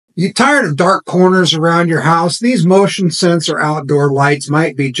You tired of dark corners around your house? These motion sensor outdoor lights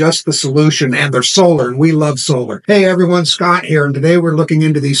might be just the solution, and they're solar, and we love solar. Hey everyone, Scott here, and today we're looking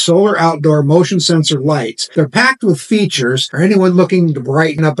into these solar outdoor motion sensor lights. They're packed with features for anyone looking to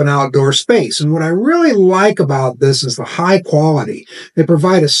brighten up an outdoor space, and what I really like about this is the high quality. They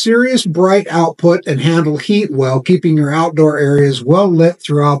provide a serious bright output and handle heat well, keeping your outdoor areas well lit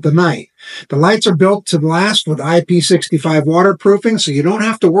throughout the night. The lights are built to last with IP65 waterproofing, so you don't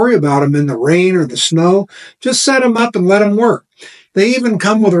have to worry about them in the rain or the snow. Just set them up and let them work. They even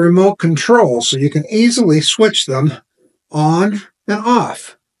come with a remote control, so you can easily switch them on and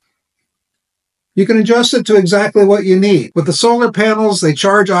off. You can adjust it to exactly what you need. With the solar panels, they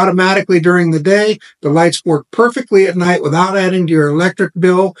charge automatically during the day. The lights work perfectly at night without adding to your electric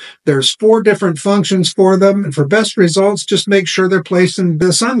bill. There's 4 different functions for them, and for best results, just make sure they're placed in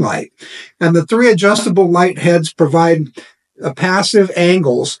the sunlight. And the 3 adjustable light heads provide passive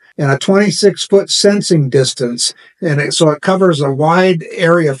angles and a 26-foot sensing distance, and so it covers a wide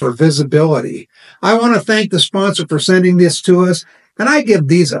area for visibility. I want to thank the sponsor for sending this to us, and I give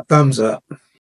these a thumbs up.